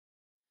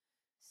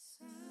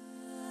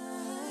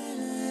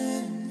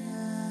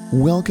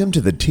Welcome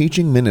to the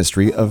teaching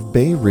ministry of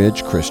Bay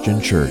Ridge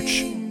Christian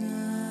Church.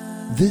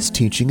 This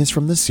teaching is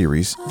from the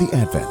series, The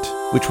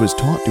Advent, which was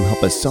taught to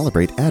help us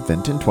celebrate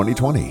Advent in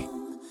 2020.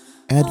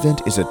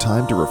 Advent is a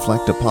time to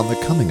reflect upon the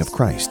coming of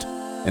Christ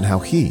and how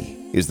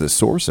He is the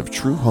source of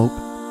true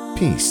hope,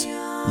 peace,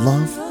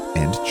 love,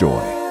 and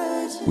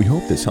joy. We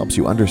hope this helps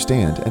you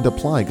understand and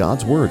apply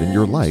God's Word in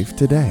your life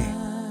today.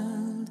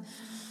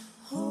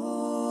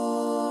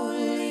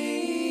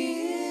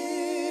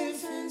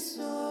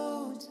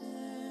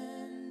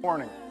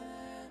 Morning.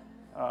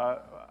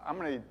 I'm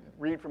going to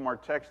read from our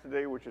text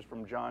today, which is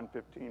from John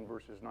 15,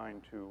 verses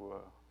 9 to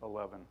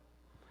 11.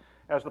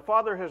 As the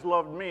Father has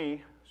loved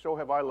me, so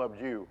have I loved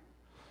you.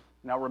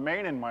 Now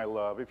remain in my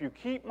love. If you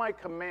keep my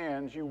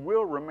commands, you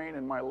will remain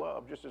in my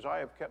love, just as I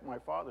have kept my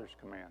Father's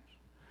commands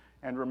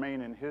and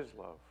remain in his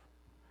love.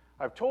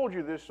 I've told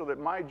you this so that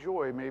my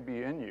joy may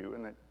be in you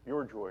and that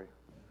your joy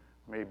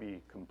may be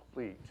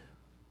complete.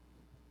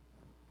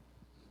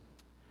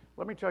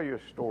 Let me tell you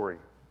a story.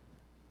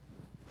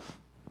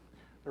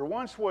 There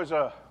once was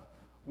a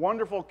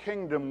wonderful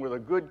kingdom with a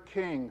good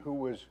king who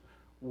was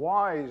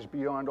wise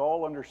beyond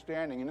all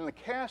understanding. And in the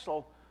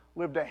castle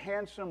lived a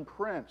handsome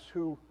prince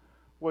who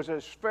was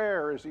as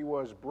fair as he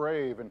was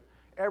brave. And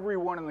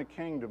everyone in the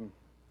kingdom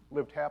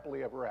lived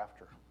happily ever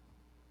after.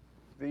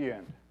 The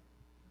end.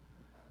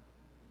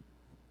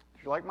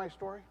 Did you like my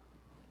story?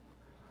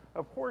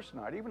 Of course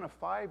not. Even a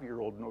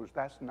 5-year-old knows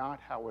that's not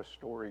how a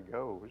story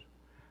goes.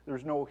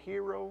 There's no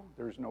hero.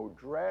 There's no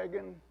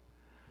dragon.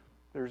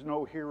 There's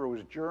no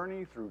hero's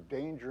journey through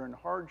danger and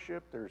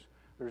hardship.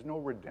 There's no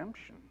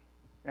redemption.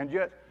 And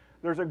yet,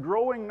 there's a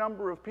growing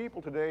number of people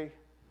today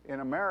in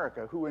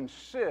America who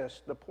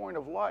insist the point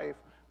of life,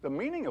 the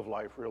meaning of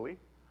life really,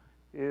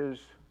 is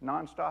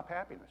nonstop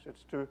happiness.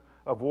 It's to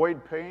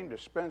avoid pain,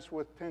 dispense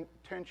with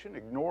tension,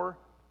 ignore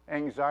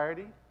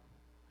anxiety.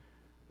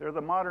 They're the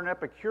modern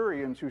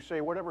Epicureans who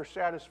say whatever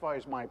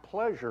satisfies my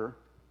pleasure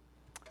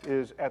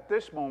is at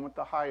this moment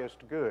the highest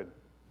good.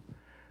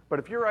 But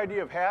if your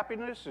idea of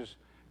happiness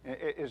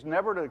is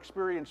never to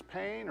experience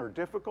pain or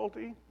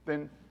difficulty,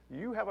 then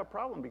you have a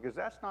problem because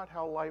that's not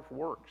how life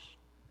works.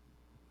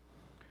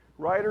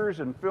 Writers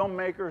and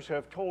filmmakers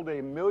have told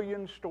 1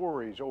 million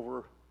stories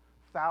over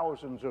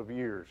thousands of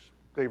years.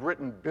 They've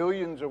written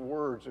billions of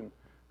words and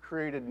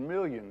created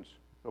millions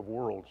of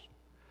worlds.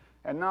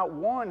 And not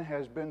one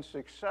has been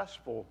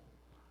successful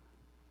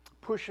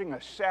pushing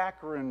a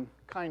saccharine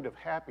kind of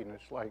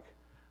happiness like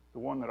the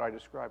one that I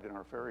described in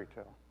our fairy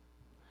tale.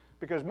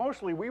 Because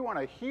mostly we want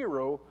a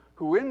hero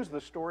who ends the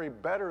story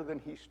better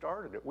than he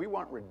started it. We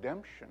want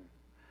redemption.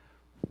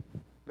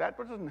 That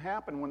doesn't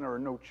happen when there are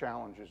no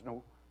challenges,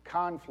 no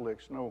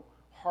conflicts, no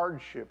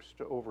hardships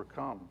to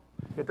overcome.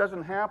 It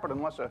doesn't happen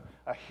unless a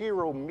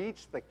hero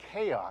meets the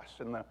chaos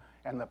and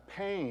the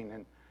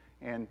pain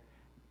and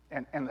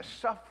the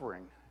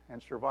suffering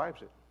and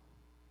survives it.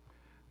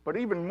 But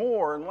even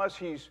more, unless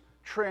he's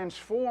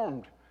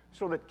transformed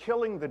so that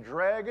killing the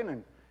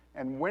dragon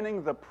and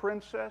winning the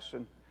princess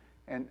and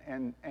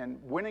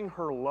winning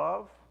her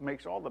love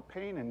makes all the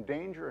pain and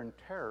danger and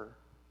terror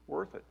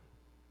worth it.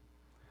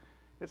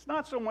 It's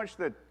not so much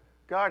that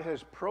God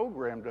has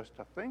programmed us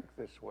to think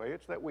this way,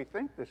 it's that we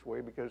think this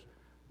way because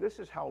this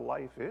is how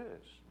life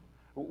is.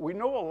 We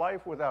know a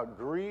life without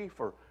grief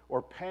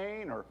or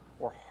pain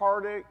or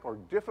heartache or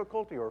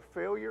difficulty or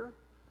failure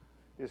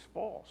is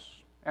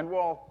false. And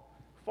while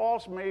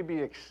false may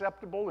be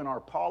acceptable in our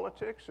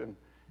politics and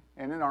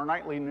in our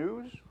nightly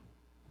news,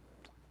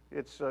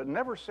 it's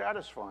never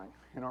satisfying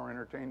in our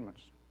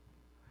entertainments.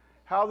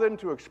 How then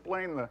to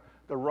explain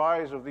the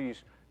rise of these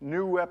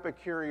new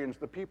Epicureans,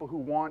 the people who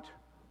want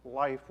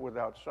life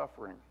without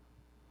suffering?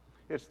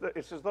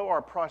 It's as though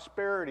our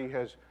prosperity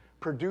has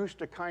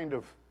produced a kind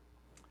of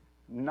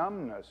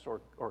numbness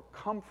or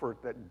comfort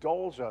that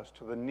dulls us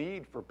to the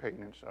need for pain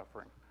and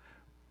suffering.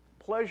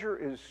 Pleasure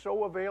is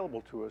so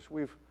available to us,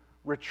 we've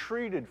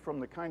retreated from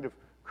the kind of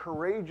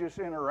courageous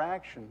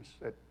interactions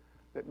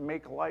that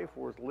make life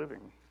worth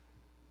living.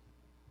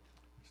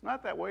 It's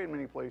not that way in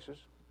many places,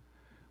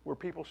 where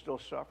people still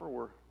suffer,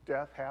 where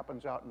death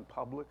happens out in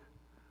public,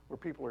 where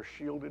people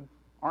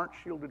aren't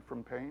shielded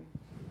from pain.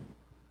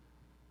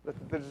 The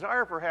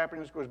desire for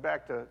happiness goes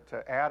back to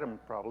Adam,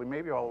 probably,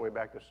 maybe all the way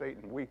back to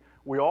Satan.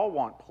 We all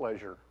want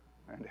pleasure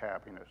and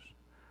happiness.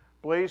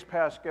 Blaise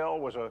Pascal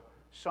was a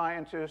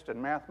scientist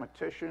and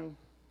mathematician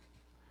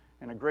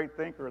and a great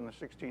thinker in the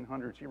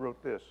 1600s. He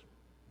wrote this: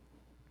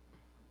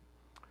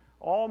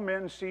 "All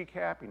men seek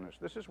happiness.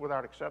 This is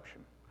without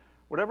exception.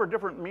 Whatever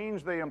different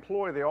means they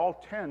employ, they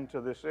all tend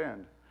to this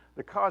end.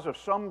 The cause of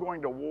some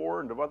going to war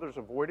and of others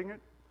avoiding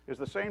it is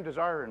the same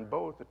desire in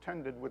both,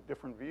 attended with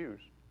different views.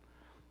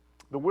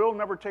 The will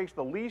never takes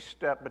the least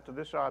step but to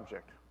this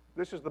object.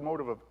 This is the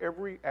motive of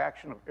every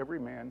action of every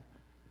man,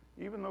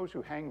 even those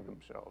who hang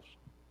themselves."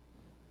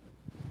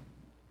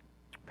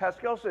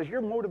 Pascal says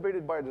you're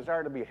motivated by a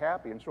desire to be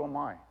happy, and so am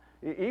I.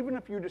 Even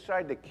if you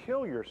decide to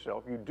kill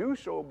yourself, you do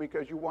so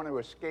because you want to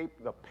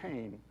escape the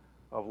pain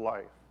of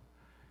life.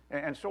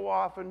 And so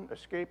often,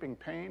 escaping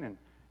pain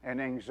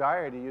and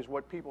anxiety is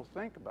what people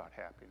think about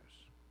happiness.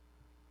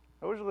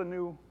 Those are the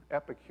new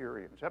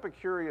Epicureans.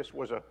 Epicurus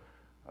was a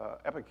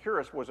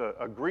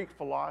Greek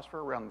philosopher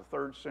around the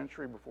 3rd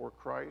century before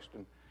Christ,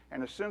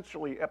 and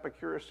essentially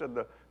Epicurus said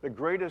the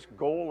greatest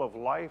goal of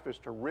life is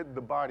to rid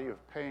the body of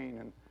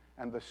pain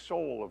and the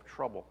soul of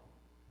trouble.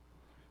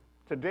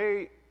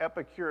 Today,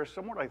 Epicurus,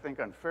 somewhat I think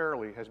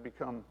unfairly, has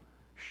become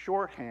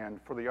shorthand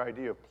for the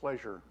idea of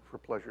pleasure for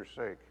pleasure's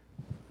sake.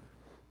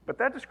 But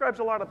that describes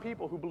a lot of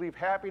people who believe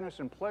happiness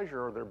and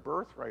pleasure are their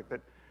birthright,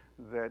 that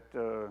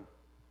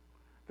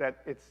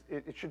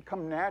it should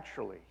come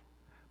naturally.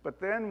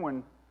 But then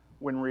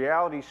when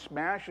reality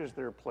smashes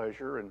their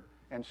pleasure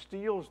and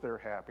steals their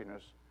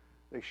happiness,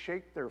 they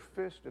shake their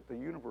fist at the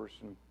universe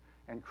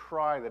and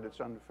cry that it's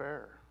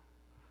unfair.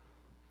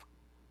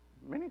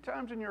 Many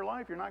times in your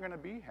life, you're not going to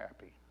be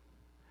happy.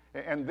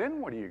 And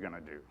then what are you going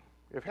to do?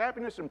 If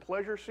happiness and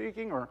pleasure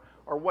seeking are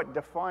what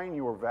define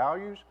your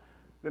values,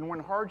 then when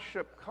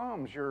hardship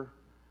comes, your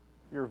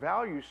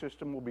value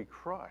system will be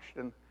crushed.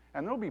 And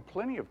there'll be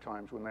plenty of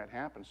times when that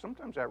happens.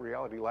 Sometimes that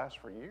reality lasts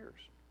for years.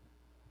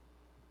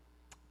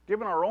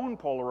 Given our own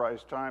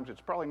polarized times,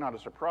 it's probably not a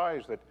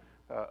surprise that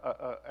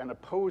an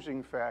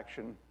opposing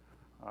faction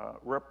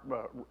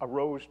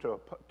arose to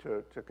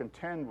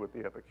contend with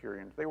the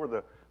Epicureans. They were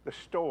the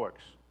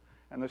Stoics.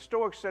 And the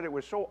Stoics said it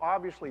was so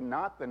obviously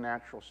not the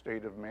natural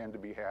state of man to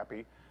be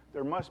happy,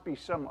 there must be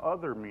some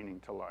other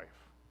meaning to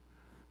life.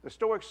 The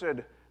Stoics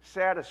said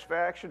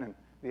satisfaction and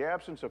the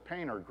absence of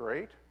pain are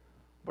great,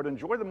 but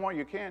enjoy them while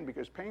you can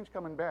because pain's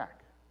coming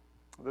back.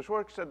 The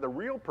Stoics said the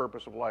real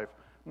purpose of life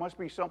must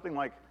be something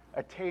like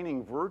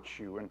attaining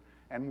virtue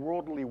and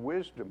worldly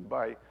wisdom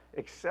by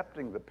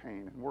accepting the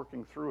pain and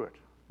working through it.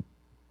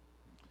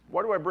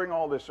 Why do I bring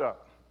all this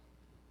up?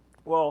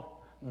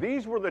 Well,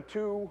 these were the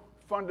two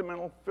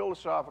fundamental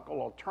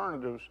philosophical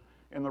alternatives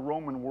in the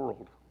Roman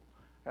world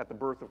at the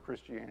birth of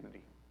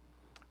Christianity.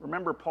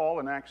 Remember Paul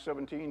in Acts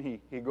 17?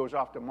 He goes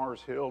off to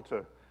Mars Hill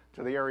to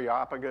the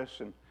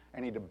Areopagus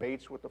and he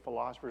debates with the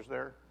philosophers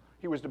there.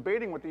 He was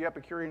debating with the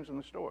Epicureans and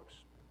the Stoics.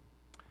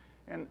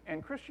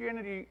 And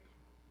Christianity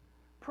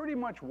pretty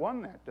much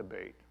won that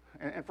debate.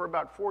 And for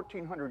about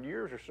 1,400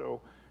 years or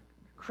so,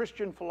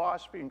 Christian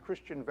philosophy and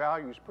Christian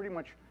values pretty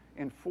much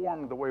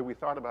informed the way we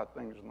thought about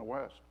things in the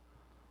West.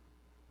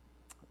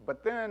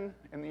 But then,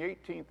 in the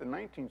 18th and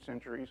 19th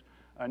centuries,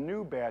 a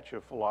new batch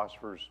of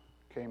philosophers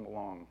came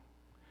along.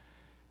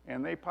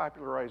 And they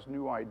popularized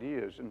new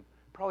ideas. And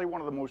probably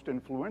one of the most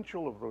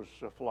influential of those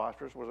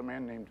philosophers was a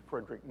man named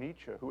Friedrich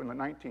Nietzsche, who in the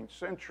 19th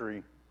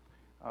century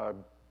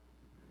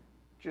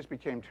just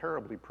became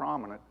terribly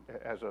prominent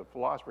as a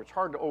philosopher. It's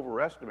hard to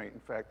overestimate, in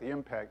fact, the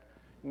impact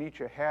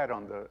Nietzsche had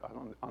on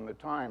the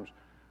times.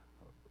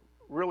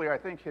 Really, I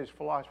think his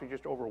philosophy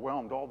just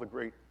overwhelmed all the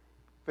great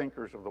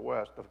thinkers of the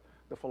West,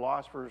 the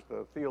philosophers,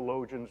 the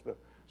theologians, the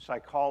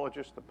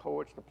psychologists, the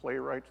poets, the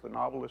playwrights, the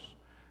novelists.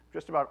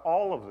 Just about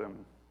all of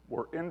them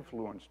were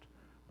influenced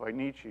by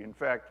Nietzsche. In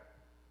fact,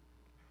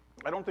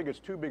 I don't think it's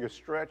too big a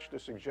stretch to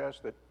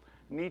suggest that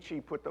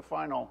Nietzsche put the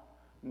final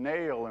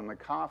nail in the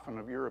coffin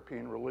of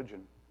European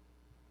religion.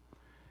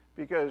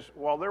 Because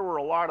while there were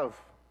a lot of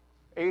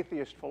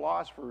atheist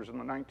philosophers in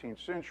the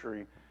 19th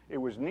century, it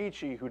was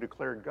Nietzsche who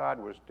declared God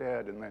was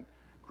dead and that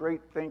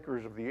great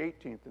thinkers of the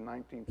 18th and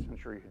 19th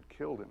century had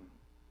killed him.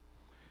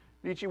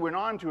 Nietzsche went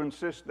on to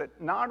insist that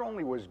not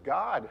only was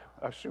God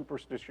a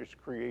superstitious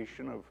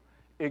creation of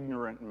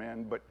ignorant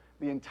men, but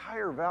the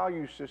entire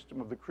value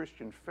system of the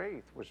Christian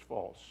faith was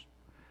false.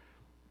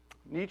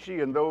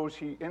 Nietzsche and those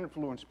he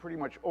influenced pretty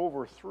much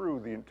overthrew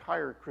the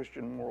entire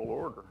Christian moral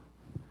order.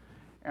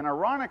 And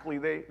ironically,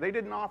 they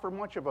didn't offer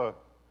much of a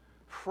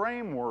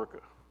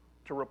framework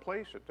to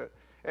replace it,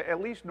 at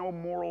least no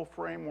moral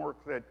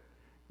framework that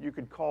you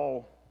could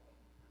call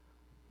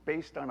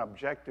based on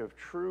objective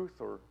truth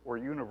or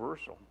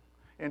universal.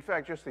 In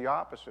fact, just the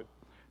opposite,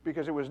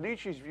 because it was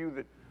Nietzsche's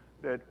view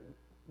that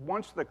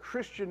once the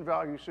Christian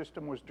value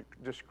system was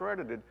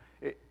discredited,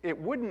 it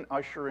wouldn't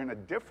usher in a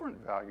different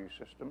value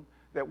system,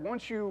 that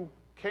once you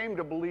came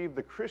to believe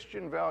the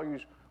Christian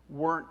values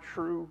weren't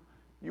true,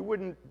 you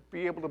wouldn't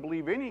be able to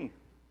believe any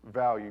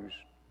values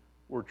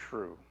were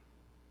true.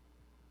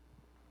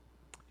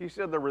 He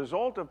said the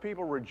result of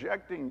people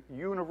rejecting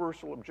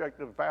universal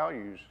objective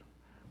values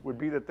would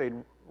be that they'd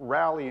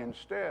rally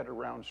instead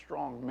around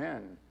strong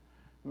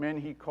men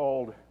he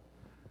called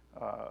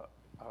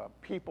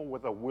people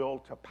with a will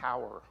to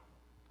power.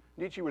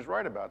 Nietzsche was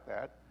right about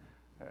that,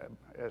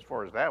 as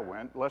far as that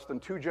went. Less than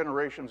 2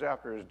 generations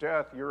after his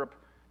death, Europe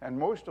and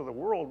most of the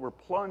world were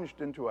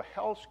plunged into a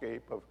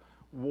hellscape of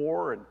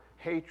war and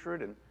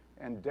hatred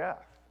and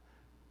death.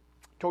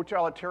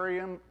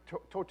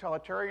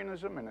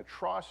 Totalitarianism and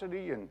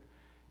atrocity and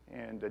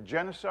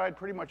genocide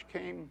pretty much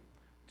came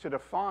to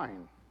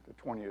define the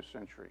 20th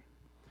century.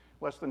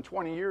 Less than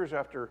 20 years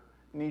after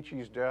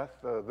Nietzsche's death,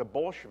 the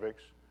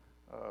Bolsheviks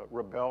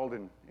rebelled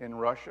in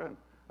Russia, and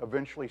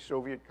eventually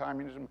Soviet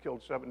communism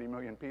killed 70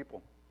 million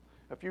people.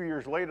 A few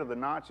years later, the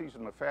Nazis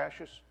and the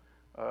fascists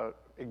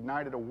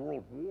ignited a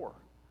world war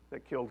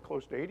that killed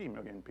close to 80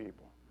 million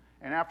people.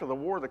 And after the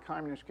war, the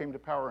communists came to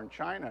power in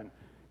China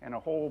and a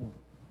whole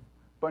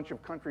bunch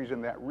of countries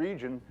in that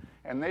region,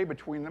 and they,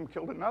 between them,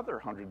 killed another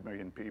 100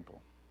 million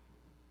people.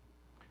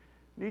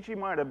 Nietzsche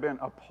might have been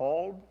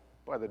appalled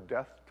by the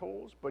death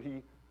tolls, but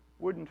he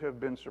wouldn't have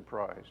been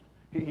surprised.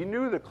 He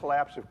knew the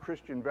collapse of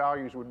Christian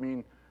values would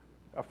mean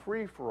a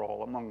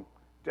free-for-all among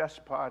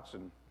despots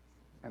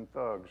and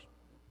thugs.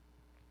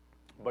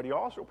 But he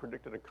also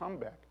predicted a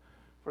comeback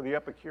for the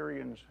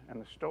Epicureans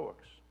and the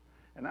Stoics.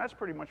 And that's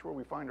pretty much where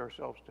we find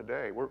ourselves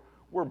today.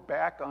 We're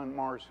back on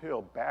Mars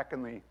Hill, back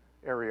in the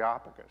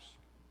Areopagus.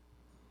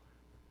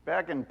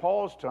 Back in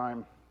Paul's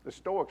time, the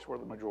Stoics were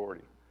the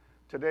majority.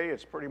 Today,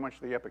 it's pretty much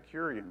the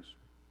Epicureans.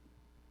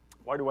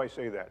 Why do I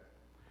say that?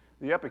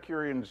 The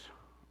Epicureans,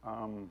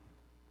 I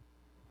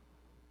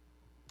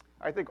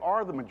think,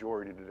 are the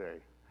majority today.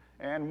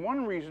 And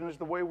one reason is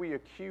the way we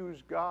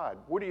accuse God.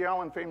 Woody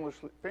Allen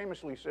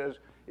famously says,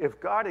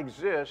 if God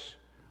exists,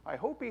 I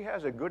hope he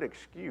has a good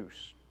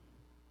excuse.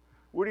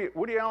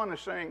 Woody Allen is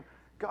saying,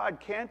 God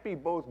can't be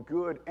both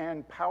good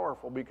and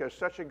powerful because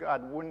such a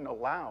God wouldn't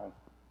allow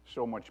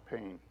so much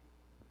pain.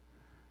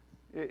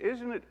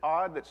 Isn't it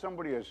odd that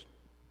somebody as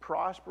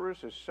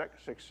prosperous, as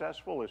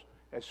successful,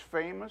 as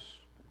famous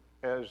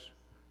as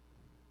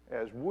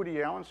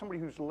Woody Allen, somebody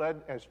who's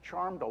led as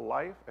charmed a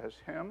life as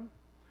him,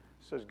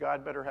 says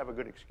God better have a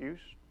good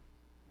excuse?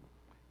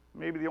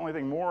 Maybe the only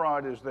thing more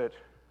odd is that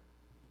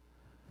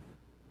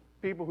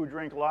people who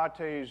drink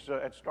lattes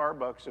at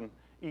Starbucks and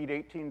eat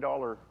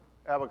 $18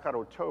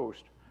 avocado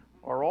toast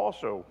are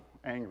also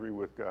angry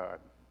with God.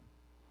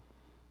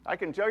 I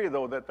can tell you,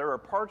 though, that there are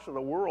parts of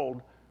the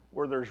world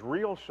where there's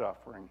real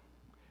suffering.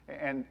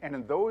 And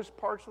in those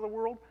parts of the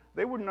world,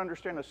 they wouldn't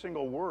understand a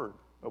single word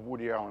of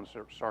Woody Allen's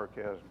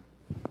sarcasm.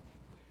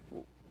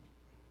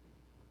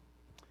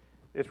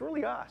 It's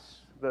really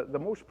us, the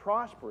most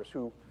prosperous,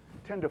 who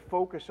tend to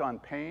focus on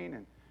pain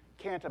and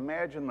can't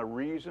imagine the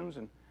reasons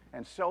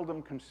and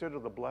seldom consider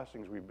the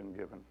blessings we've been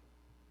given.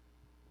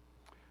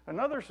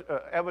 Another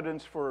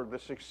evidence for the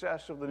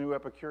success of the new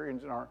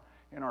Epicureans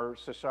in our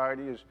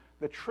society is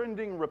the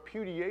trending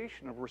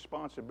repudiation of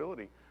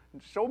responsibility.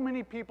 And so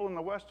many people in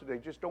the West today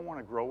just don't want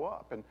to grow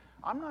up. And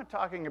I'm not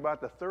talking about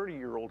the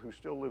 30-year-old who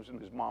still lives in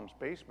his mom's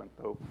basement,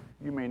 though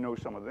you may know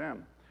some of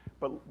them.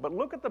 But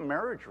look at the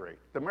marriage rate.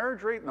 The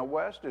marriage rate in the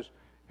West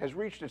has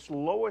reached its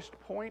lowest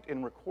point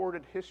in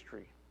recorded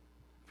history.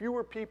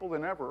 Fewer people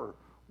than ever are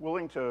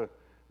willing to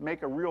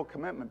make a real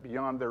commitment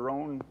beyond their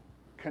own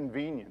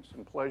convenience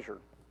and pleasure.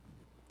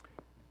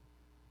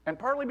 And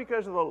partly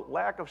because of the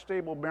lack of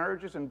stable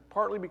marriages and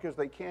partly because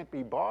they can't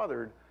be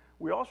bothered,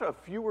 we also have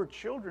fewer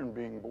children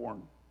being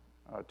born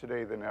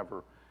today than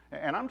ever.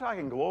 And I'm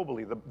talking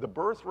globally. The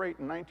birth rate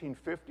in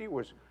 1950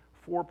 was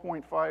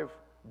 4.5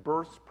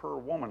 births per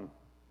woman.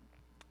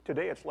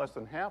 Today it's less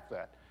than half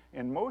that.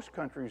 In most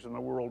countries in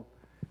the world,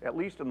 at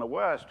least in the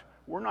West,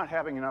 we're not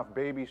having enough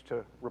babies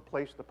to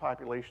replace the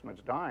population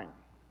that's dying.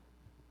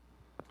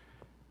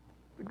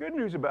 The good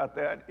news about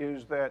that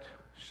is that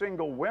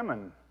single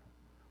women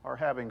are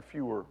having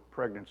fewer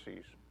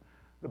pregnancies.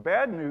 The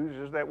bad news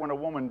is that when a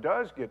woman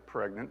does get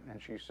pregnant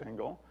and she's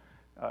single,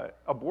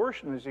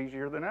 abortion is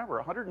easier than ever.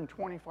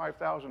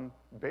 125,000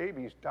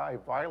 babies die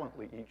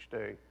violently each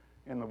day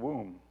in the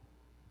womb,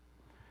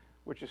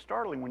 which is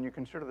startling when you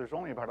consider there's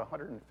only about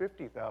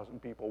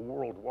 150,000 people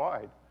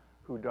worldwide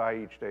who die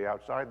each day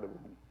outside the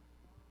womb.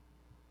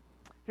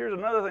 Here's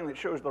another thing that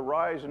shows the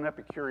rise in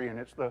Epicurean.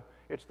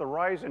 It's the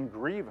rise in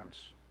grievance.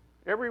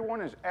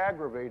 Everyone is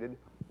aggravated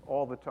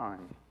all the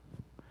time.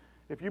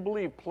 If you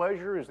believe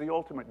pleasure is the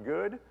ultimate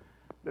good,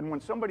 then when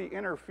somebody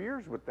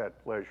interferes with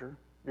that pleasure,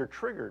 you're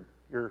triggered,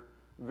 you're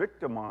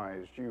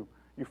victimized, you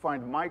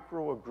find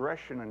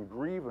microaggression and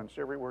grievance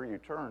everywhere you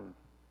turn.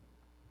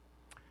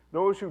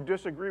 Those who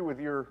disagree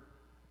with your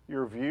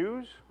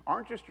views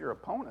aren't just your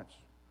opponents,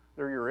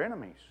 they're your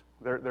enemies,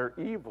 they're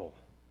evil.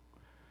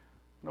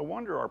 No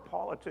wonder our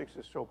politics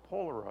is so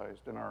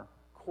polarized and our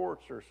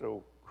courts are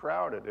so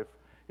crowded.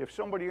 If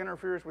somebody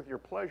interferes with your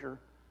pleasure,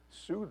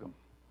 sue them.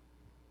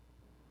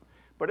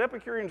 But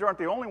Epicureans aren't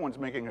the only ones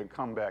making a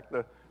comeback.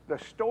 The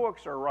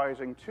Stoics are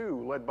rising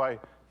too, led by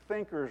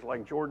thinkers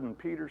like Jordan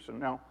Peterson.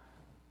 Now,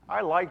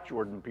 I like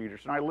Jordan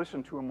Peterson. I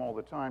listen to him all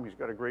the time. He's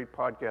got a great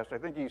podcast. I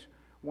think he's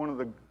one of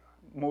the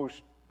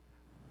most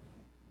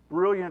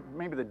brilliant,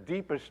 maybe the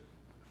deepest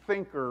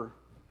thinker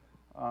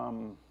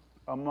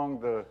among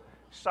the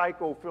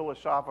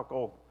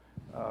psycho-philosophical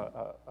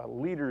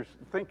leaders,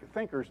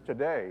 thinkers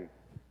today.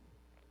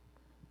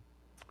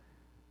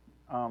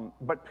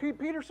 But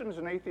Peterson is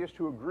an atheist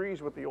who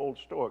agrees with the old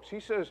Stoics. He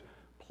says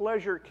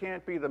pleasure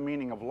can't be the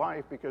meaning of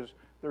life because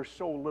there's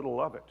so little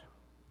of it.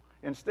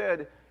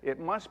 Instead, it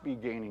must be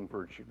gaining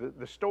virtue.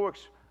 The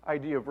Stoics'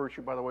 idea of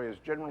virtue, by the way, is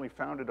generally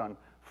founded on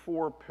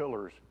 4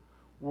 pillars: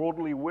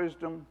 worldly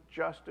wisdom,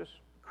 justice,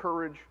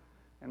 courage,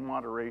 and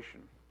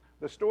moderation.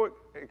 The Stoic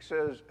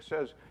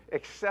says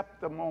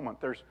accept the moment.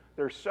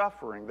 There's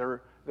suffering.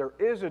 There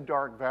is a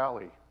dark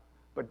valley.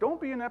 But don't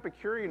be an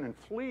Epicurean and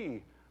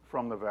flee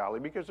from the valley,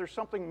 because there's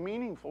something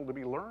meaningful to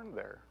be learned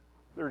there.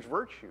 there's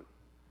virtue.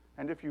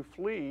 And if you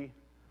flee,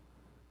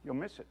 you'll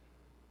miss it.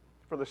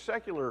 For the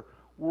secular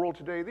world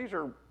today, these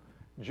are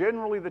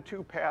generally the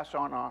two paths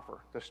on offer.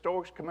 The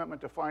Stoics'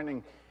 commitment to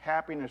finding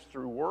happiness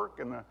through work,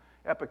 and the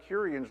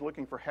Epicureans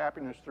looking for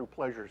happiness through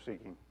pleasure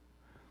seeking.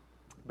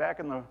 Back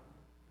in the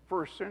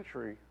first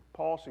century,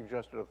 Paul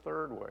suggested a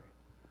third way.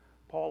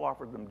 Paul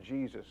offered them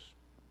Jesus.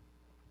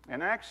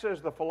 And Acts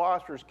says the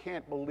philosophers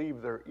can't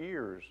believe their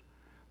ears.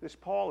 This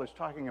Paul is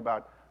talking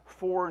about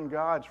foreign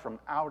gods from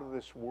out of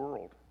this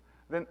world.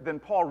 Then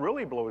Paul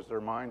really blows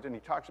their minds, and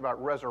he talks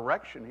about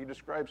resurrection. He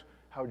describes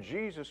how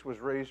Jesus was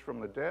raised from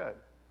the dead.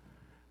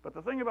 But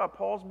the thing about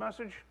Paul's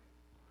message,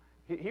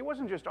 he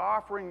wasn't just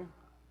offering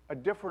a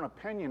different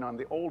opinion on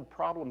the old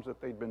problems that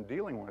they'd been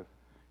dealing with.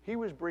 He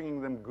was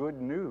bringing them good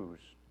news,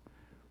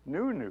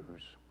 new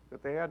news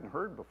that they hadn't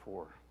heard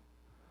before.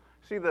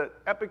 See, the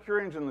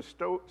Epicureans and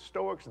the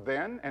Stoics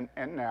then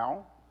and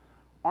now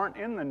aren't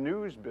in the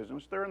news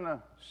business. They're in the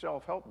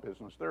self-help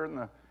business. They're in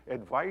the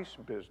advice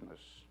business.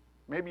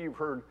 Maybe you've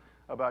heard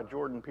about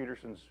Jordan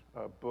Peterson's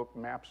book,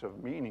 Maps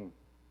of Meaning.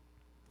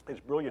 It's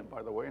brilliant,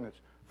 by the way, and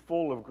it's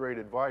full of great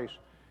advice.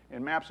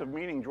 In Maps of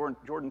Meaning,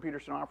 Jordan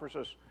Peterson offers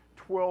us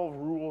 12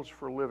 rules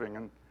for living,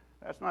 and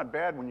that's not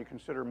bad when you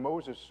consider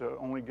Moses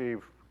only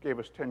gave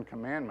us 10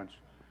 commandments.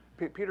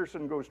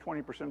 Peterson goes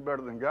 20%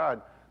 better than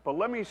God. But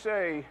let me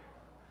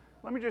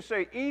just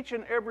say, each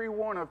and every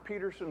one of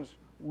Peterson's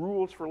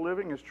rules for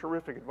living is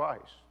terrific advice.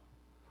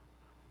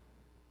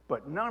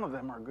 But none of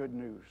them are good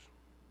news,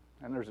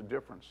 and there's a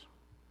difference.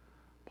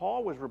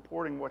 Paul was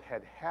reporting what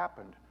had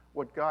happened,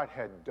 what God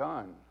had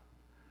done.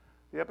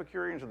 The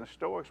Epicureans and the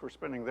Stoics were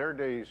spending their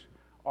days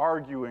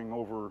arguing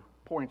over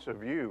points of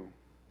view.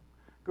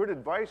 Good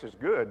advice is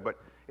good, but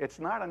it's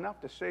not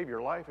enough to save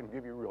your life and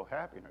give you real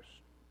happiness.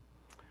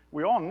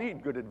 We all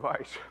need good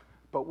advice,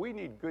 but we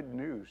need good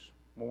news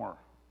more.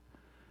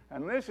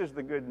 And this is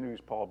the good news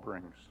Paul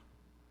brings.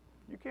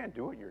 You can't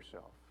do it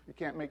yourself. You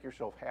can't make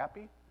yourself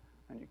happy,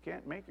 and you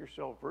can't make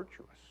yourself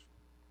virtuous.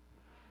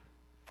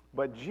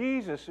 But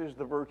Jesus is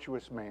the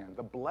virtuous man,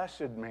 the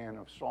blessed man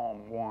of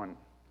Psalm 1,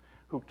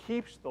 who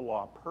keeps the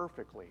law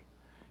perfectly.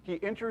 He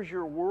enters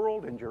your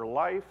world and your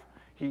life.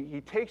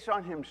 He takes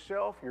on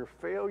himself your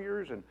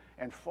failures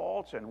and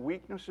faults and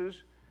weaknesses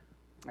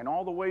and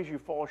all the ways you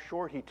fall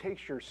short. He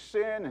takes your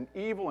sin and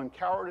evil and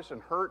cowardice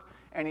and hurt,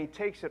 and he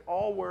takes it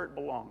all where it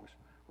belongs,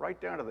 right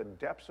down to the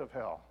depths of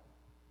hell.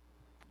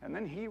 And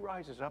then he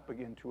rises up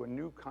again to a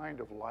new kind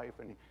of life,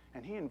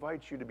 and he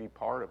invites you to be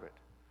part of it.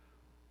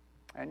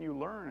 And you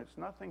learn it's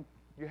nothing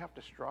you have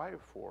to strive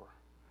for.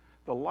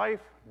 The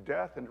life,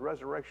 death, and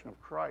resurrection of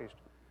Christ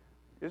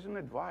isn't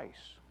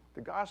advice.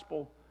 The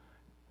gospel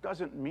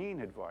doesn't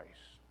mean advice.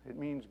 It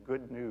means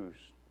good news.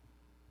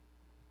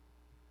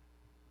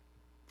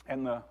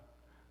 And the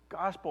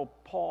gospel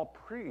Paul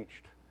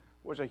preached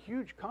was a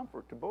huge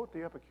comfort to both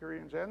the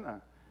Epicureans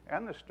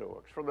and the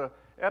Stoics. For the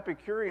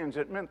Epicureans,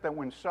 it meant that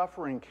when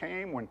suffering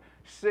came, when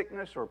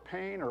sickness or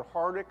pain or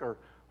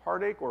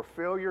heartache or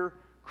failure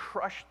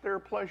crushed their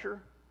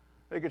pleasure,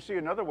 they could see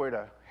another way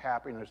to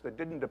happiness that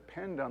didn't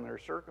depend on their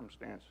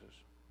circumstances.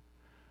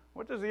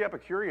 What does the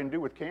Epicurean do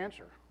with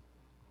cancer?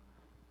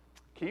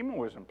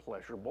 Chemo isn't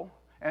pleasurable.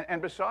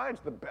 And besides,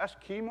 the best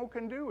chemo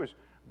can do is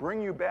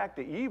bring you back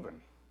to even.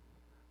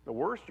 The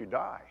worst, you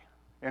die.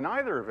 In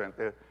either event,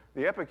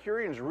 the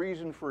Epicurean's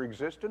reason for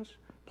existence,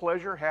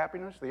 pleasure,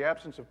 happiness, the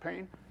absence of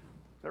pain,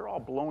 they're all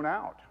blown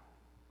out.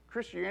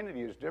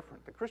 Christianity is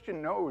different. The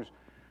Christian knows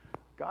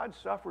God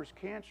suffers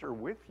cancer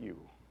with you,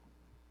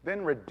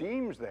 then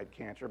redeems that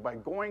cancer by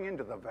going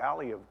into the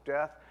valley of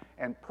death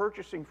and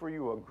purchasing for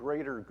you a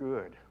greater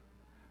good,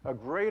 a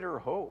greater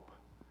hope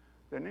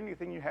than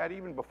anything you had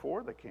even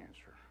before the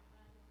cancer.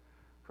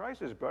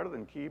 Christ is better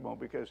than chemo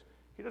because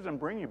he doesn't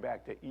bring you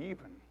back to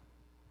even.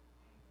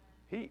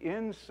 He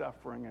ends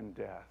suffering and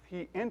death.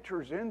 He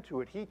enters into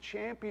it. He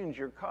champions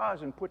your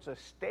cause and puts a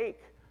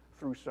stake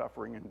through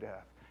suffering and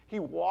death. He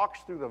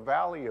walks through the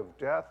valley of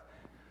death.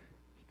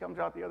 He comes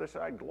out the other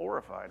side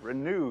glorified,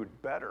 renewed,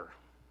 better.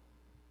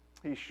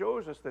 He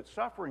shows us that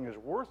suffering is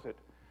worth it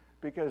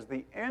because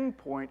the end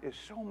point is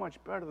so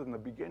much better than the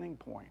beginning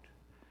point,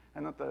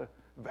 and that the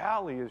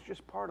valley is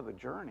just part of the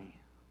journey.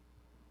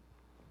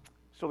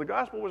 So the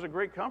gospel was a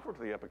great comfort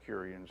to the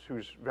Epicureans,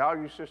 whose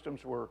value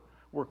systems were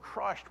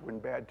crushed when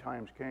bad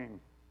times came.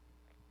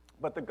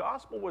 But the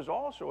gospel was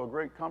also a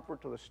great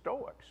comfort to the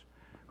Stoics,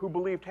 who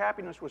believed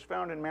happiness was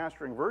found in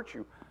mastering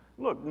virtue.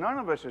 Look, none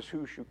of us is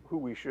who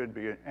we should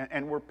be,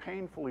 and we're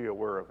painfully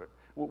aware of it.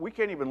 We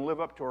can't even live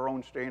up to our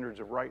own standards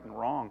of right and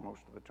wrong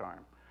most of the time.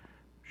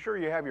 Sure,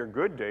 you have your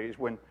good days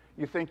when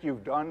you think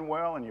you've done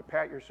well and you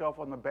pat yourself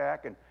on the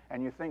back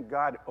and you think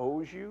God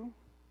owes you,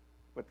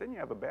 but then you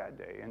have a bad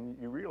day and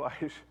you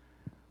realize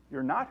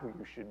you're not who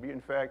you should be.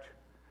 In fact,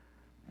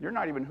 you're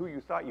not even who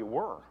you thought you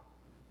were.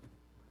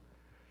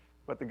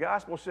 But the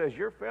gospel says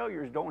your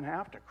failures don't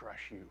have to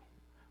crush you.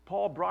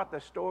 Paul brought the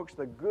Stoics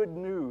the good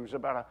news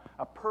about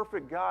a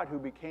perfect God who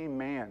became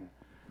man,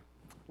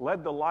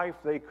 led the life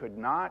they could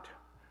not,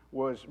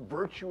 was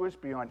virtuous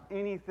beyond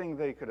anything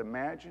they could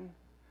imagine,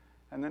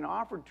 and then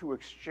offered to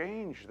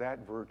exchange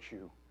that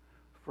virtue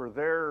for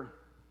their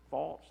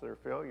faults, their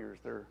failures,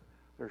 their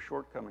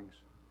shortcomings.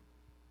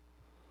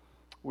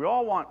 We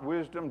all want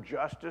wisdom,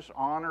 justice,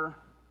 honor,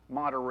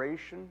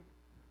 moderation,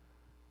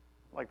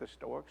 like the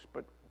Stoics,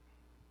 but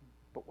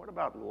what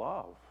about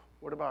love?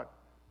 What about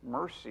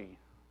mercy?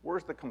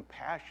 Where's the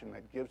compassion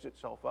that gives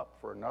itself up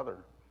for another?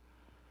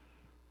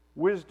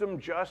 Wisdom,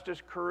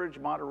 justice, courage,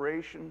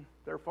 moderation,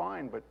 they're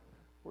fine, but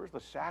where's the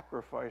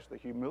sacrifice, the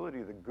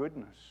humility, the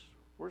goodness?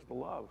 Where's the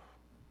love?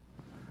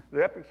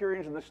 The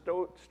Epicureans and the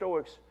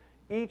Stoics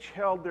each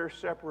held their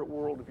separate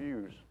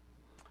worldviews.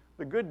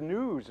 The good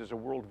news is a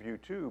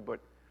worldview too, but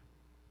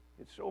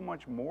it's so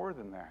much more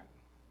than that.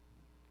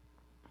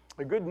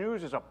 The good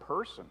news is a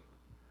person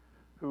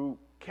who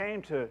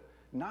came to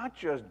not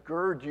just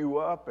gird you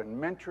up and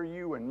mentor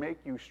you and make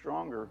you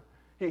stronger.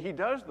 He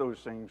does those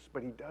things,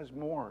 but he does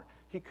more.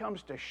 He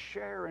comes to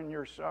share in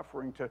your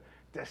suffering, to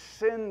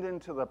descend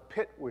into the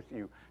pit with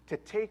you, to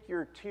take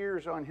your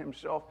tears on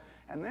himself,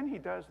 and then he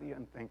does the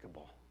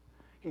unthinkable.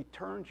 He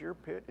turns your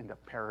pit into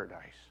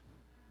paradise.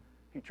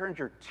 He turns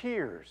your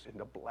tears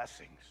into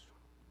blessings.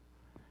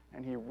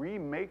 And he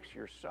remakes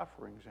your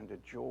sufferings into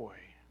joy.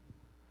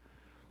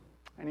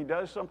 And he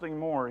does something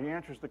more. He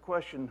answers the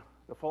question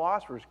the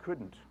philosophers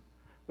couldn't.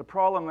 The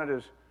problem that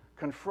has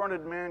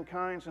confronted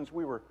mankind since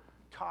we were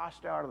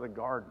tossed out of the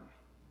garden.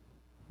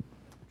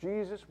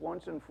 Jesus,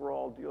 once and for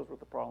all, deals with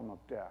the problem of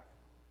death.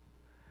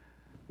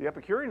 The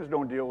Epicureans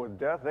don't deal with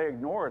death. They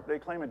ignore it. They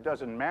claim it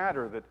doesn't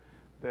matter,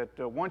 that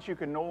once you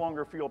can no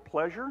longer feel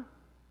pleasure,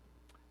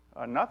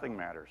 nothing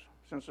matters.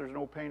 Since there's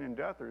no pain in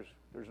death,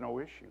 there's no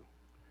issue.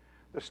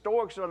 The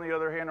Stoics, on the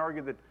other hand,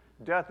 argue that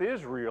death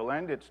is real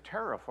and it's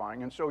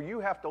terrifying, and so you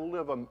have to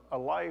live a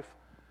life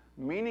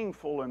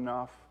meaningful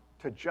enough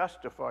to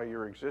justify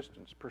your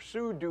existence.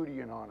 Pursue duty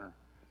and honor.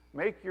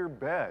 Make your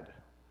bed.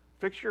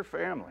 Fix your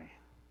family.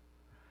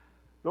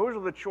 Those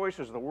are the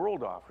choices the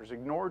world offers.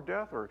 Ignore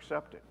death or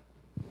accept it.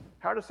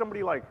 How does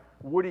somebody like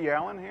Woody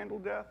Allen handle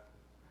death?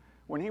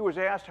 When he was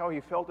asked how he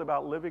felt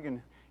about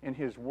living in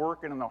his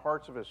work and in the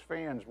hearts of his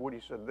fans,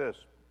 Woody said this: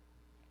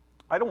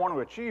 I don't want to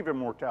achieve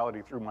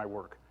immortality through my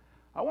work.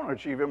 I want to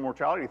achieve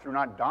immortality through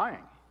not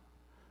dying.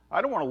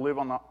 I don't want to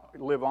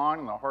live on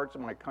in the hearts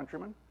of my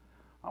countrymen.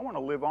 I want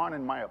to live on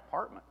in my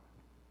apartment.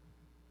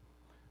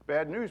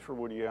 Bad news for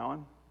Woody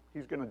Allen.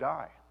 He's going to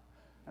die.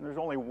 And there's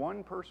only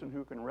one person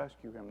who can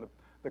rescue him,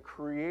 the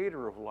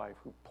creator of life,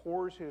 who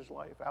pours his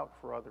life out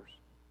for others.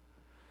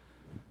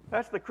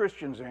 That's the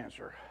Christian's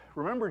answer.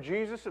 Remember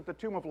Jesus at the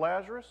tomb of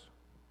Lazarus?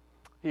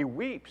 He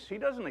weeps. He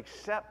doesn't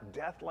accept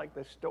death like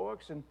the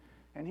Stoics,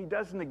 and he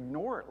doesn't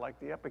ignore it like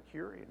the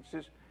Epicureans.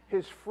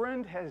 His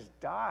friend has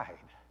died.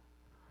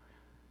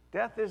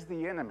 Death is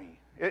the enemy.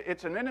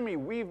 It's an enemy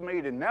we've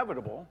made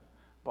inevitable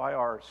by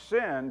our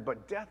sin,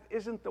 but death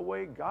isn't the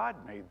way God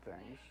made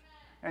things.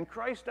 And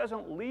Christ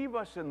doesn't leave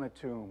us in the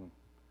tomb.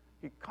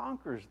 He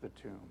conquers the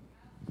tomb.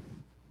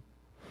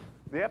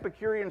 The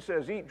Epicurean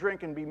says, eat,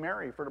 drink, and be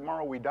merry, for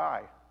tomorrow we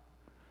die.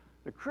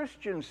 The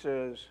Christian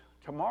says,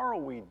 tomorrow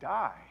we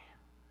die.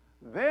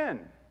 Then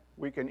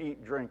we can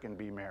eat, drink, and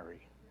be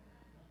merry.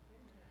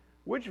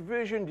 Which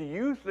vision do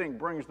you think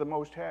brings the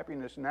most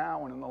happiness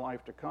now and in the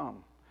life to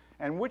come?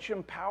 And which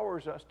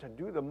empowers us to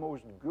do the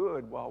most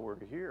good while we're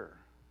here?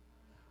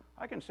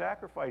 I can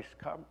sacrifice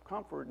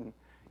comfort and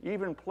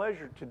even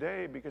pleasure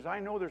today because I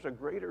know there's a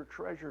greater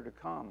treasure to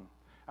come.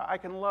 I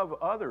can love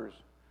others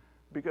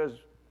because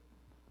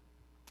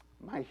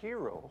my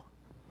hero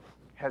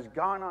has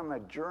gone on the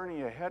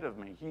journey ahead of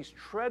me. He's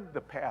tread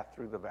the path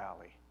through the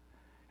valley,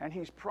 and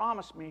he's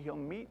promised me he'll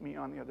meet me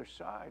on the other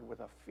side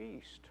with a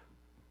feast.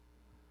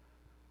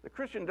 The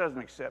Christian doesn't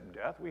accept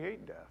death. We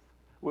hate death.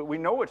 We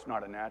know it's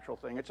not a natural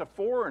thing. It's a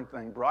foreign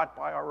thing brought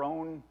by our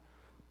own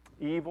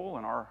evil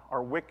and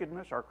our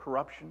wickedness, our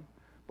corruption.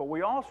 But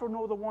we also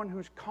know the one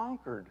who's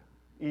conquered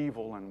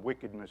evil and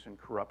wickedness and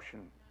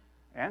corruption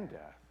and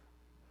death.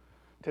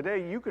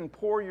 Today, you can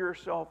pour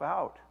yourself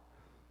out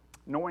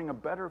knowing a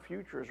better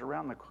future is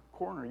around the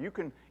corner. You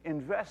can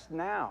invest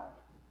now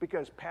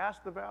because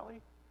past the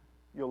valley,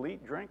 you'll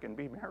eat, drink, and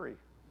be merry.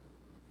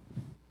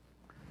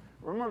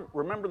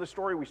 Remember the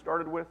story we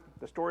started with?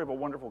 The story of a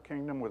wonderful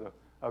kingdom with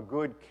a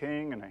good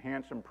king and a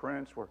handsome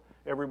prince where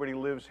everybody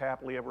lives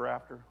happily ever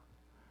after?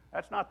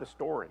 That's not the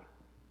story.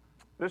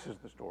 This is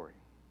the story.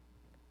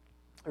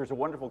 There's a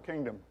wonderful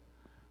kingdom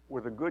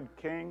with a good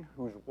king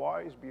who's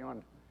wise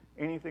beyond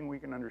anything we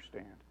can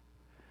understand.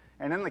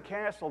 And in the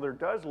castle there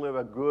does live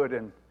a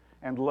good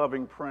and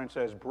loving prince,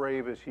 as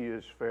brave as he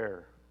is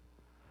fair.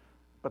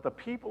 But the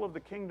people of the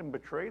kingdom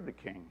betrayed the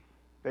king.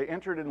 They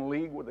entered in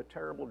league with a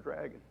terrible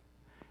dragon,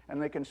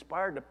 and they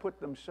conspired to put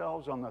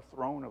themselves on the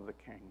throne of the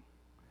king.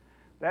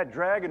 That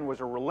dragon was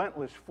a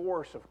relentless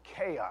force of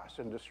chaos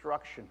and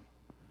destruction.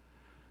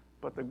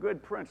 But the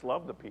good prince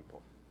loved the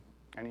people,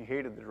 and he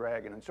hated the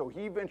dragon. And so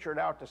he ventured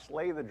out to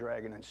slay the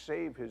dragon and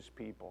save his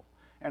people.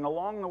 And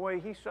along the way,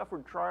 he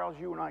suffered trials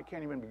you and I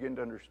can't even begin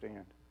to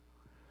understand.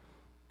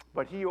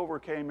 But he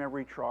overcame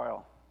every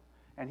trial,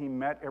 and he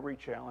met every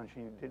challenge.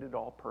 He did it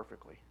all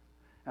perfectly.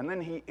 And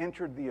then he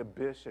entered the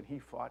abyss and he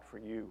fought for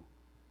you.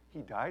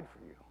 He died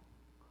for you.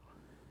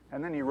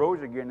 And then he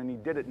rose again, and he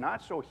did it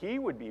not so he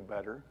would be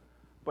better,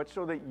 but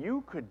so that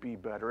you could be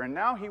better. And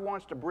now he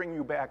wants to bring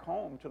you back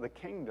home to the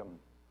kingdom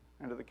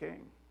and to the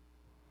king.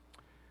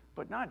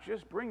 But not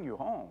just bring you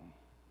home,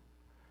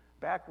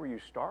 back where you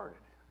started.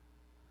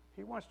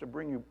 He wants to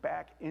bring you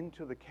back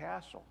into the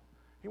castle.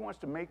 He wants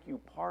to make you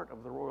part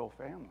of the royal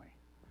family.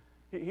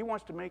 He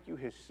wants to make you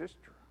his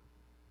sister,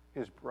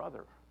 his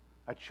brother,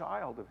 a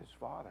child of his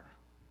father.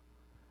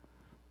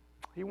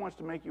 He wants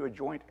to make you a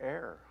joint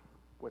heir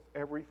with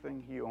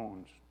everything he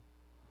owns.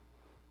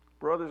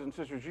 Brothers and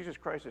sisters, Jesus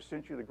Christ has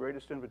sent you the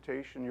greatest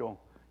invitation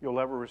you'll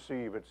ever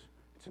receive.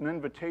 It's an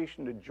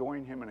invitation to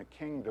join him in a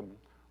kingdom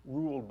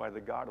ruled by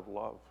the God of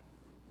love.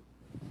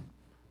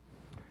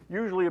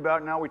 Usually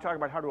about now we talk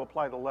about how to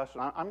apply the lesson.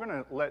 I'm going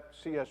to let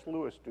C.S.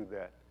 Lewis do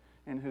that.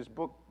 In his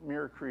book,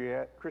 Mere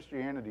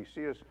Christianity,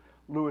 C.S.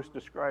 Lewis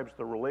describes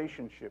the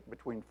relationship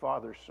between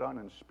Father, Son,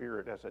 and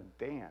Spirit as a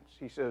dance.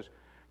 He says,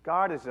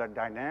 God is a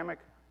dynamic,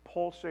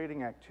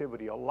 pulsating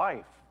activity, a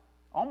life,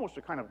 almost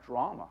a kind of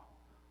drama,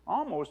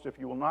 almost, if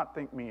you will not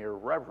think me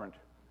irreverent,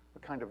 a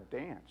kind of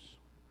dance.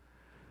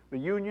 The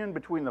union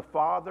between the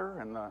Father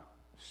and the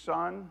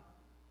Son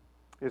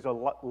is a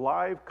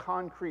live,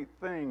 concrete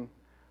thing,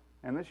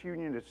 and this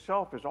union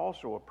itself is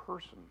also a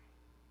person.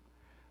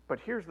 But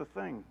here's the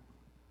thing.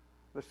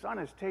 The Son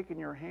has taken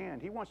your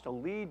hand. He wants to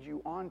lead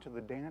you onto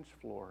the dance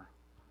floor.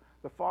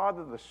 The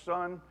Father, the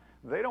Son,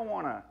 they don't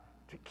want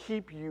to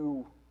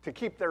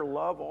keep their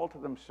love all to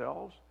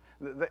themselves.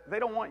 They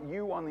don't want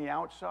you on the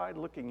outside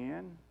looking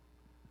in.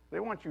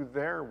 They want you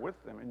there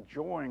with them,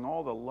 enjoying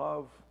all the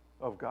love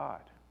of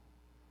God.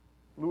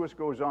 Lewis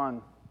goes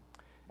on,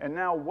 and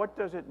now what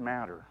does it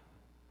matter?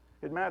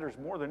 It matters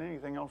more than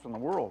anything else in the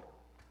world.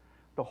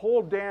 The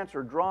whole dance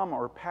or drama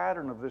or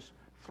pattern of this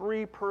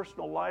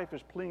three-personal life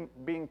is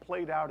being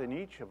played out in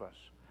each of us.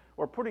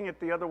 Or putting it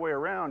the other way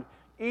around,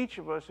 each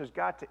of us has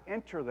got to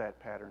enter that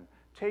pattern,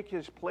 take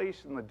his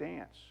place in the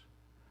dance.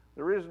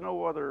 There is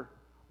no other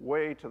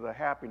way to the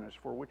happiness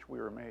for which we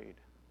are made.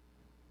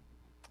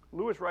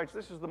 Lewis writes,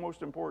 this is the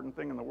most important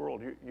thing in the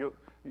world.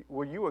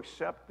 Will you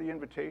accept the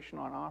invitation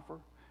on offer?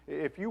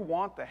 If you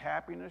want the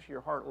happiness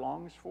your heart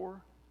longs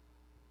for,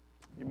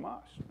 you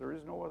must. There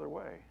is no other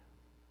way.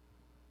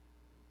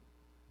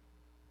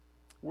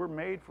 We're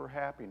made for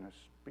happiness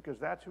because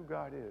that's who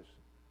God is.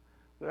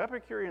 The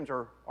Epicureans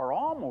are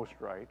almost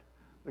right.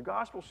 The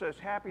gospel says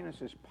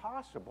happiness is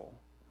possible,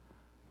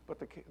 but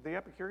the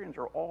Epicureans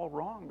are all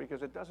wrong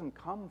because it doesn't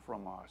come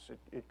from us.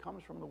 It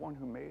comes from the one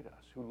who made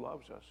us, who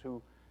loves us,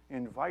 who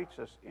invites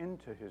us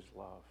into his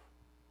love.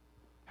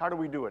 How do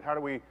we do it? How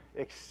do we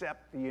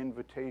accept the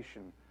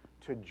invitation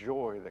to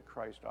joy that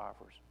Christ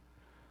offers?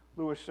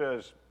 Lewis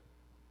says,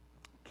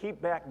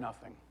 keep back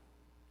nothing.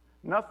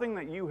 Nothing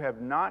that you have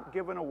not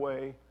given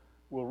away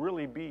will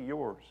really be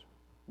yours.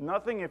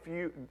 Nothing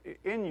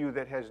in you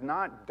that has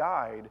not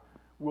died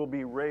will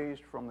be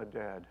raised from the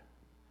dead.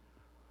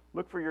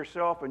 Look for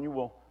yourself and you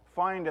will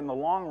find in the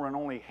long run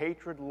only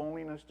hatred,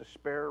 loneliness,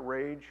 despair,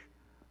 rage,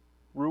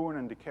 ruin,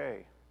 and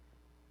decay.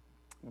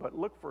 But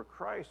look for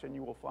Christ and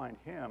you will find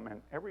him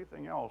and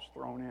everything else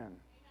thrown in.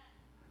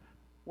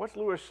 What's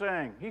Lewis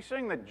saying? He's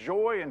saying that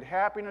joy and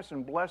happiness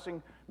and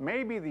blessing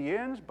may be the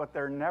ends, but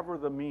they're never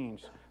the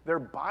means. They're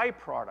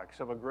byproducts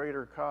of a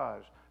greater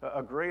cause,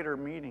 a greater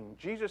meaning.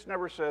 Jesus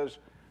never says,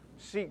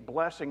 seek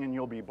blessing and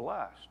you'll be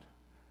blessed.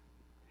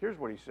 Here's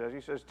what he says.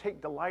 He says,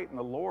 take delight in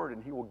the Lord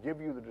and he will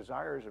give you the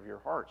desires of your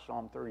heart,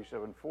 Psalm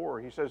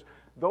 37:4. He says,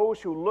 those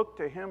who look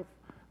to him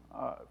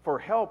for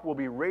help will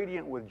be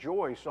radiant with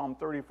joy, Psalm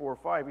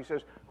 34:5. He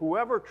says,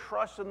 whoever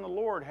trusts in the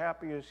Lord,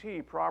 happy is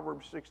he,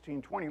 Proverbs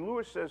 16:20.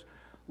 Lewis says,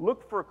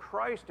 look for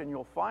Christ and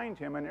you'll find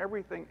him and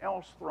everything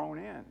else thrown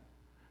in.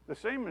 The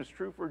same is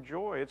true for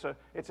joy.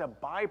 It's a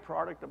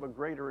byproduct of a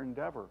greater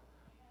endeavor.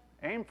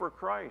 Aim for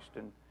Christ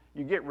and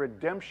you get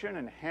redemption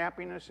and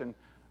happiness and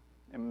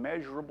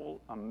immeasurable,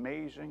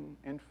 amazing,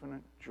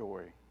 infinite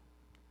joy.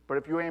 But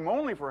if you aim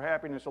only for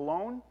happiness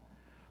alone,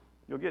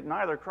 you'll get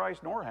neither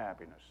Christ nor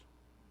happiness.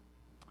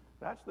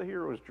 That's the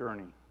hero's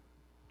journey.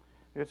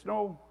 It's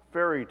no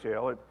fairy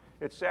tale.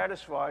 It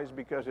satisfies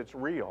because it's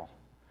real.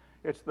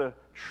 It's the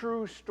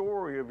true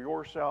story of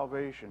your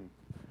salvation.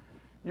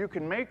 You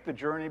can make the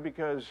journey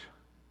because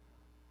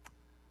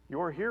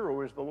your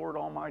hero is the Lord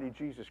Almighty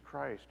Jesus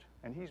Christ,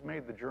 and he's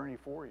made the journey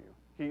for you.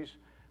 He's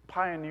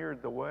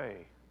pioneered the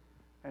way.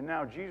 And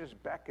now Jesus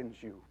beckons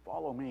you,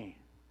 follow me.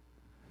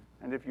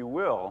 And if you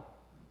will,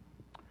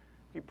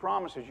 he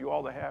promises you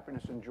all the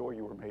happiness and joy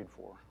you were made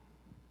for.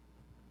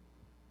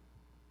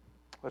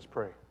 Let's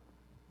pray.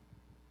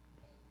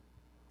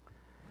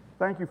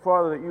 Thank you,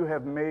 Father, that you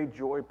have made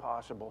joy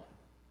possible.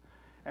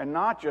 And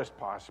not just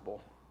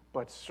possible,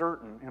 but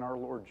certain in our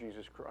Lord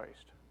Jesus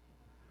Christ.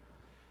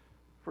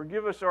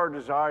 Forgive us our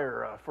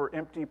desire for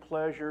empty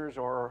pleasures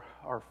or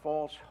our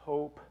false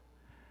hope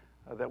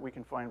that we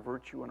can find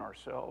virtue in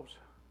ourselves.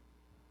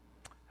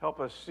 Help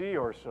us see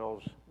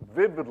ourselves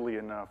vividly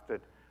enough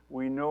that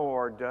we know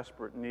our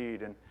desperate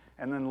need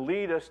and then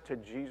lead us to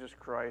Jesus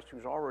Christ,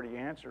 who's already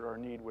answered our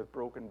need with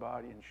broken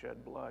body and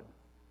shed blood,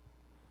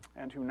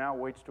 and who now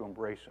waits to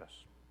embrace us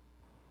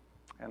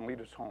and lead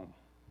us home.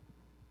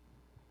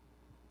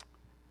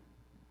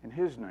 In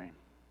his name,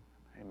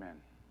 amen.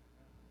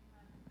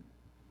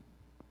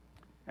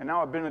 And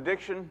now a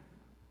benediction.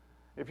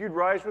 If you'd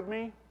rise with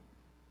me.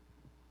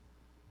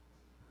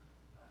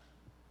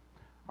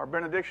 Our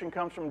benediction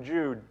comes from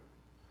Jude,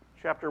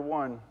 chapter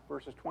 1,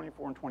 verses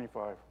 24 and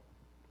 25.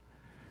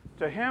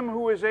 To him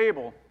who is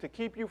able to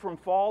keep you from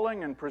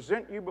falling and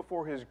present you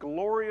before his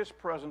glorious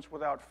presence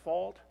without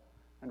fault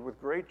and with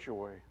great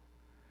joy,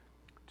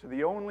 to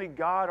the only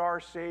God our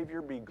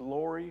Savior be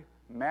glory,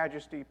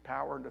 majesty,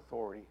 power, and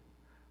authority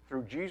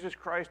through Jesus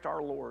Christ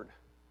our Lord,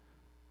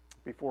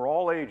 before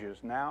all ages,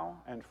 now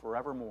and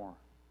forevermore.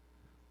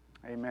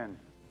 Amen.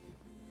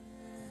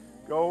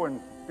 Go and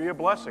be a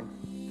blessing.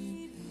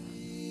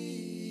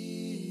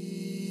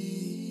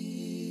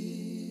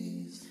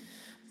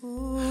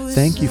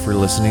 Thank you for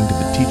listening to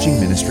the teaching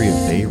ministry of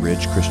Bay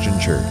Ridge Christian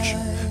Church.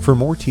 For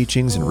more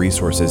teachings and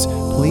resources,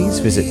 please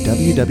visit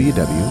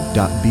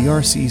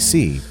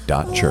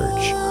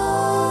www.brcc.church.